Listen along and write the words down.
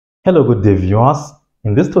Hello, good day viewers.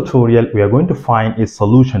 In this tutorial, we are going to find a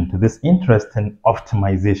solution to this interesting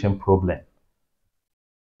optimization problem.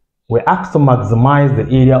 We're asked to maximize the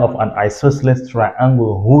area of an isosceles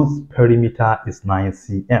triangle whose perimeter is 9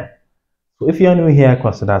 cm. So if you are new here,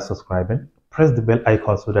 consider subscribing. Press the bell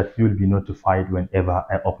icon so that you will be notified whenever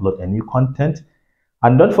I upload a new content.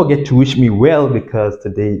 And don't forget to wish me well because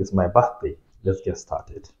today is my birthday. Let's get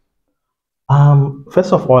started.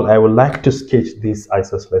 First of all, I would like to sketch this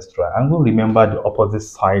isosceles triangle. Remember, the opposite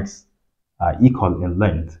sides are equal in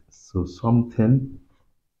length. So something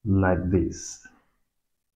like this.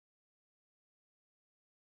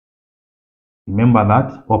 Remember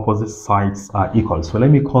that opposite sides are equal. So let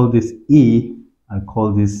me call this A and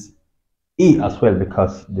call this A as well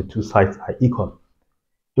because the two sides are equal.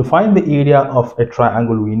 To find the area of a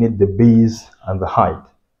triangle, we need the base and the height.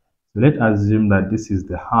 So let's assume that this is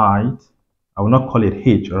the height. I will not call it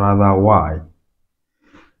H, rather Y.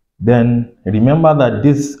 Then remember that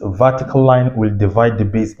this vertical line will divide the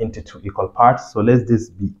base into two equal parts. So let this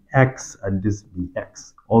be X and this be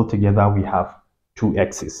X. Altogether, we have two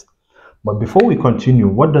X's. But before we continue,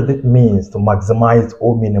 what does it mean to maximize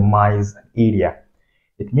or minimize an area?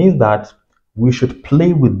 It means that we should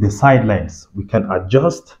play with the side lines. We can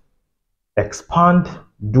adjust, expand,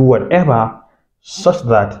 do whatever such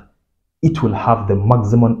that it will have the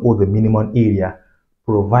maximum or the minimum area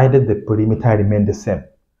provided the perimeter remain the same.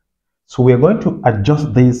 So we are going to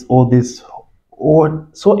adjust this or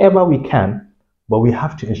so ever we can, but we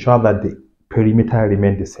have to ensure that the perimeter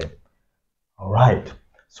remain the same. All right.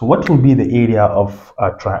 So what will be the area of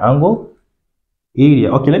a triangle?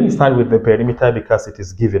 Area. Okay, let me start with the perimeter because it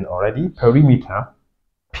is given already. Perimeter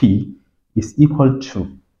P is equal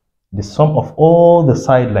to the sum of all the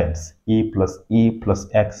side lengths, A plus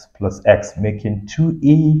X, making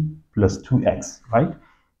 2A plus 2X, right?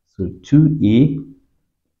 So 2A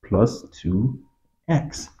plus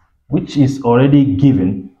 2X, which is already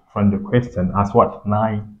given from the question as what?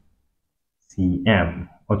 9 cm.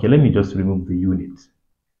 Okay, let me just remove the unit.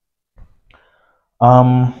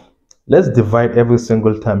 Let's divide every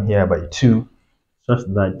single term here by 2, such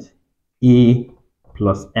that A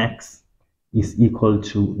plus X is equal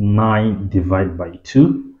to 9 divided by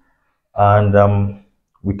 2. And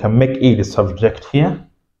we can make A the subject here.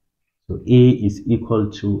 So A is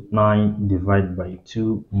equal to 9 divided by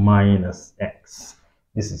 2 minus X.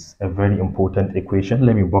 This is a very important equation.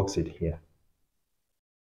 Let me box it here.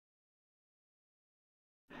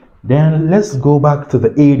 Then let's go back to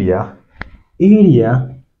the area.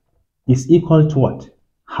 Area is equal to what?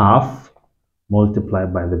 Half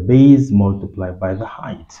multiplied by the base multiplied by the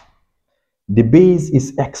height. The base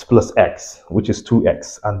is X plus X, which is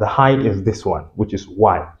 2X, and the height is this one, which is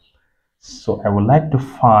Y. So I would like to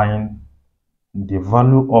find the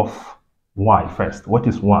value of Y first. What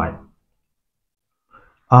is Y?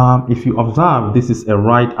 If you observe, this is a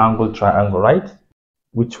right angle triangle, right?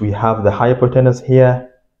 Which we have the hypotenuse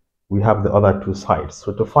here, we have the other two sides.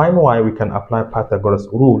 So to find Y, we can apply Pythagoras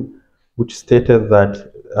rule, which stated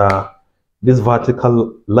that this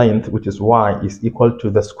vertical length, which is Y, is equal to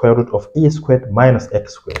the square root of A squared minus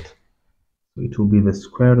X squared. So it will be the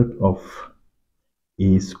square root of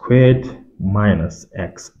A squared minus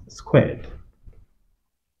X squared.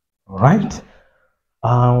 All right.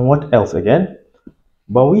 What else again?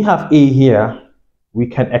 But we have A here. We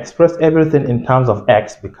can express everything in terms of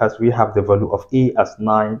X because we have the value of A as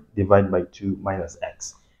 9 divided by 2 minus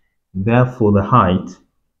X. Therefore, the height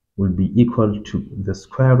will be equal to the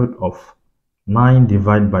square root of 9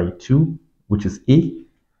 divided by 2, which is A,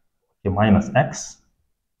 minus X,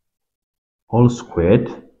 whole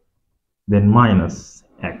squared, then minus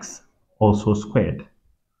X, also squared.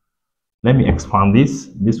 Let me expand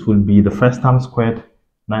this. This will be the first term squared.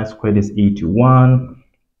 9 squared is 81.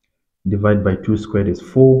 Divided by 2 squared is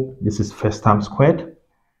 4. This is first term squared.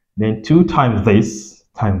 Then 2 times this,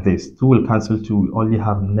 2 will cancel 2. We only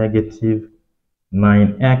have negative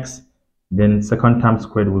 9x. Then second term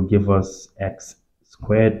squared will give us x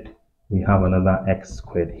squared. We have another x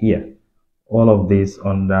squared here. All of this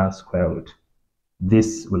under square root.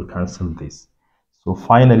 This will cancel this. So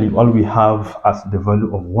finally, all we have as the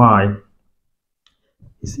value of y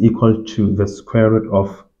is equal to the square root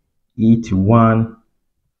of 81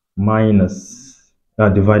 minus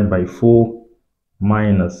divided by 4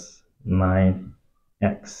 minus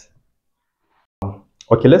 9x.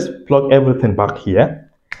 Okay, let's plug everything back here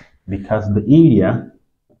because the area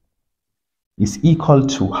is equal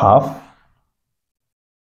to half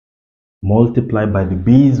multiplied by the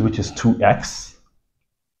base, which is 2x,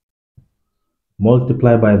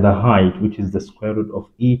 multiplied by the height, which is the square root of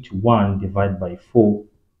 81 divided by 4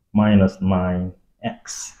 minus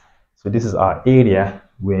 9x. So this is our area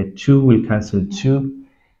where 2 will cancel 2.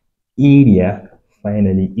 Area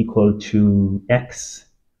finally equal to x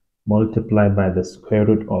multiplied by the square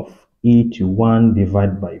root of 81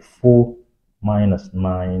 divided by 4 minus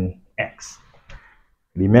 9x.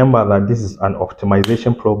 Remember that this is an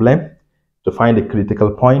optimization problem. To find a critical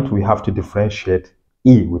point, we have to differentiate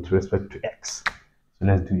e with respect to x. So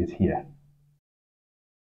let's do it here.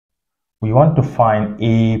 We want to find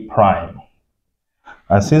a prime.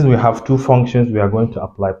 And since we have two functions, we are going to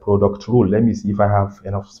apply product rule. Let me see if I have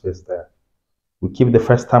enough space there. We keep the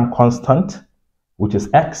first term constant, which is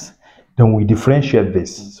x. Then we differentiate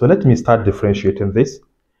this. So let me start differentiating this.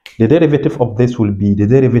 The derivative of this will be the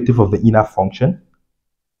derivative of the inner function,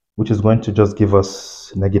 which is going to just give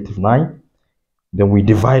us -9. Then we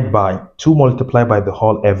divide by 2 multiplied by the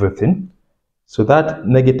whole everything. So that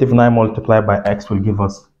 -9 multiplied by x will give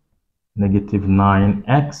us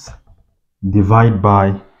 -9x divided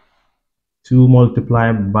by 2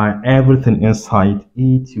 multiplied by everything inside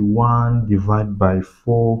 81 divided by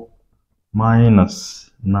 4 minus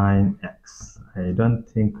 9x. I don't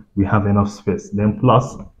think we have enough space. Then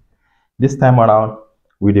plus, this time around,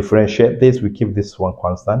 we differentiate this, we keep this one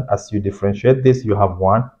constant. As you differentiate this, you have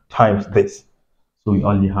 1 times this. So we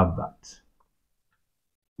only have that.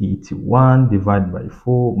 81 divided by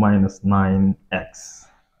 4 minus 9x.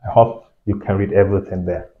 I hope you can read everything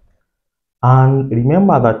there. And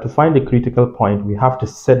remember that to find the critical point, we have to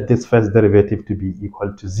set this first derivative to be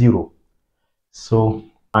equal to 0. So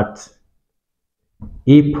at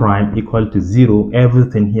a prime equal to 0,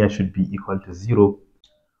 everything here should be equal to 0.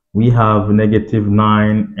 We have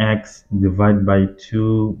 -9x divided by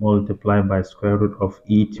 2 multiplied by square root of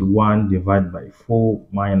 81 divided by 4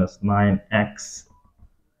 minus 9x.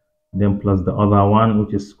 Then plus the other one,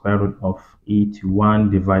 which is square root of 81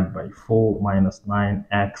 divided by 4 minus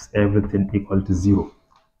 9x, everything equal to 0.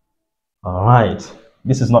 All right,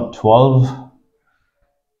 this is not 12.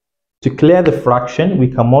 To clear the fraction, we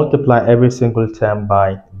can multiply every single term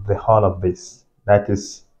by the whole of this. That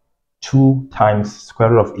is 2 times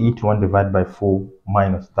square root of 81 divided by 4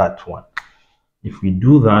 minus that one. If we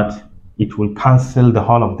do that, it will cancel the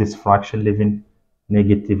whole of this fraction, leaving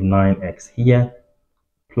 -9x here,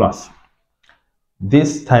 plus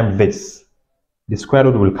this times this. The square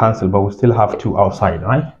root will cancel, but we still have 2 outside,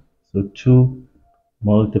 right? So 2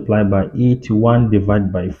 multiplied by 81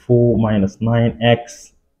 divided by 4 minus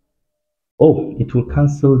 9x. Oh, it will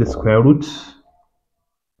cancel the square root.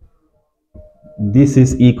 This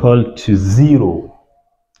is equal to 0.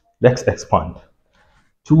 Let's expand.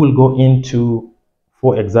 2 will go into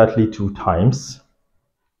 4 exactly 2 times.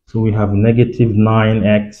 So we have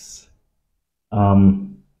 -9x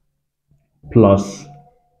plus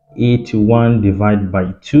 81 divided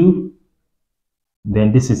by 2.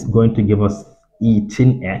 Then this is going to give us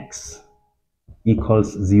 18x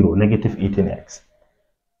equals 0, -18x.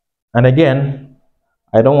 And again,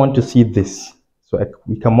 I don't want to see this. So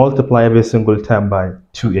we can multiply every single term by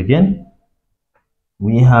 2 again.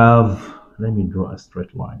 We have, let me draw a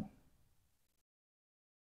straight line.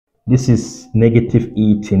 This is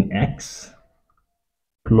 -18x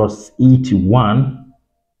plus 81.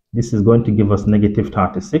 This is going to give us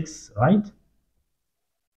 -36, right?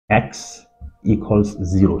 X equals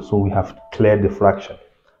 0. So we have cleared the fraction.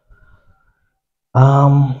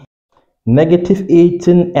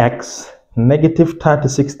 -18x,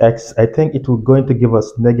 -36x, I think it will going to give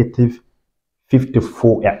us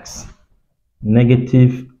 -54x.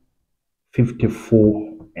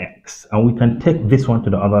 -54x. And we can take this one to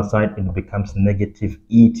the other side, it becomes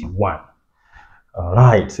 -81. All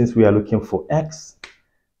right, since we are looking for x,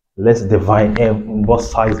 let's divide both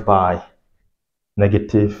sides by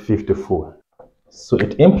 -54. So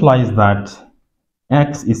it implies that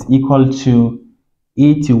x is equal to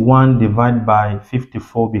 81 divided by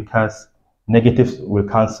 54 because negatives will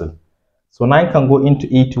cancel. So 9 can go into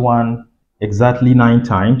 81 exactly 9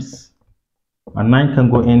 times, and 9 can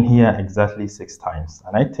go in here exactly 6 times.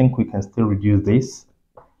 And I think we can still reduce this.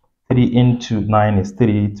 3 into 9 is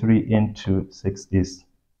 3, 3 into 6 is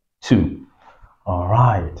 2. All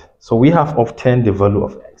right, so we have obtained the value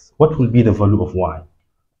of x. What will be the value of y?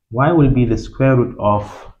 Y will be the square root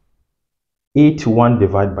of 81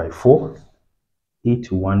 divided by 4.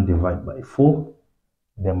 81 divided by 4,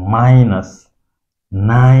 then minus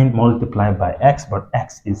 9 multiplied by x, but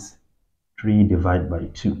x is 3 divided by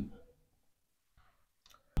 2.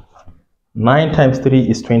 9 times 3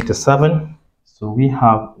 is 27, so we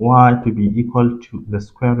have y to be equal to the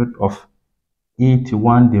square root of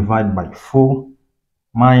 81 divided by 4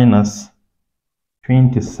 minus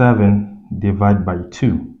 27 divided by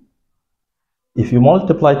 2. If you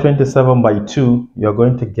multiply 27 by 2, you're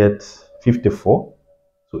going to get 54.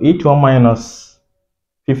 So 81 minus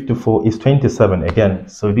 54 is 27 again.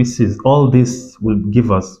 So all this will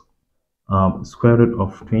give us square root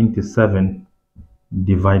of 27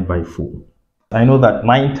 divided by 4. I know that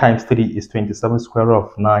 9 times 3 is 27, square root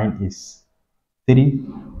of 9 is 3.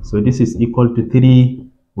 So this is equal to 3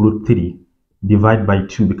 root 3 divided by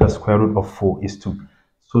 2 because square root of 4 is 2.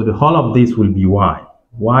 So the whole of this will be y.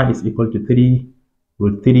 Y is equal to 3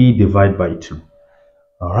 root 3 divided by 2.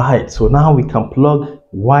 All right, so now we can plug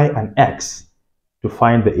y and x to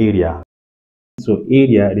find the area. So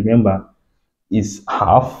area, remember, is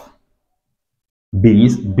half.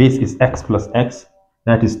 Base is x plus x.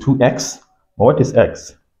 That is 2x. What is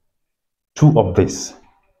x? 2 of this.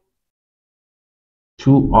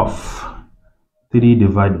 2 of 3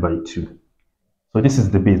 divided by 2. So this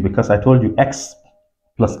is the base because I told you x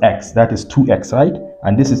plus x, that is 2x, right?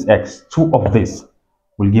 And this is x. 2 of this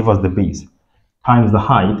will give us the base times the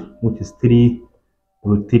height, which is 3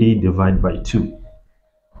 root 3 divided by 2.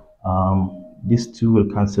 This 2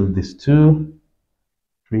 will cancel this 2.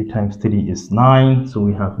 3 times 3 is 9. So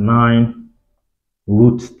we have 9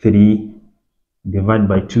 root 3 divided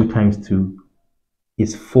by 2 times 2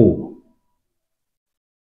 is 4.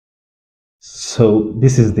 So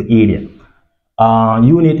this is the area.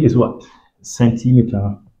 Unit is what?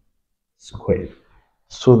 Centimeter squared.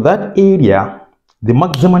 So that area, the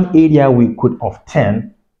maximum area we could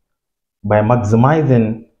obtain by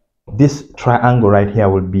maximizing this triangle right here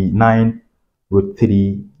will be 9 root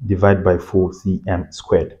 3 divided by 4 cm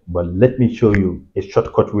squared. But let me show you a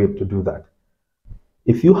shortcut way to do that.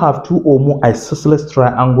 If you have 2 or more isosceles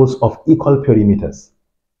triangles of equal perimeters,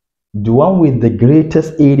 the one with the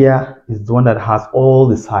greatest area is the one that has all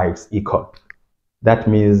the sides equal. That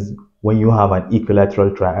means when you have an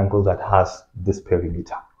equilateral triangle that has this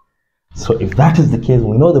perimeter. So if that is the case,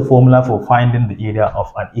 we know the formula for finding the area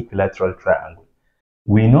of an equilateral triangle.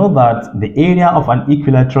 We know that the area of an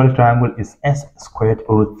equilateral triangle is s squared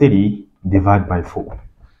root 3 divided by 4.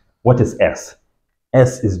 What is s?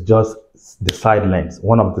 S is just the side lengths,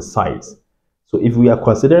 one of the sides. So if we are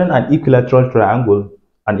considering an equilateral triangle,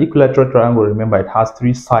 remember, it has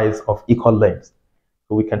 3 sides of equal length.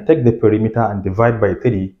 So we can take the perimeter and divide by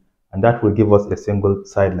 3, and that will give us a single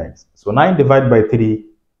side length. So 9 divided by 3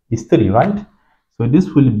 is 3, right? So this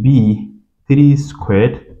will be 3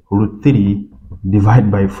 squared root 3 divided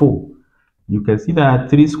by 4. You can see that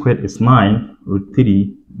 3 squared is 9 root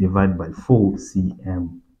 3 divided by 4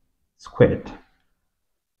 cm squared.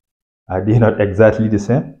 Are they not exactly the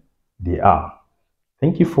same? They are.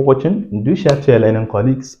 Thank you for watching. Do share to your learning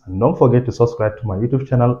colleagues, and don't forget to subscribe to my YouTube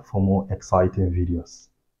channel for more exciting videos.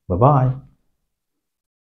 Bye-bye.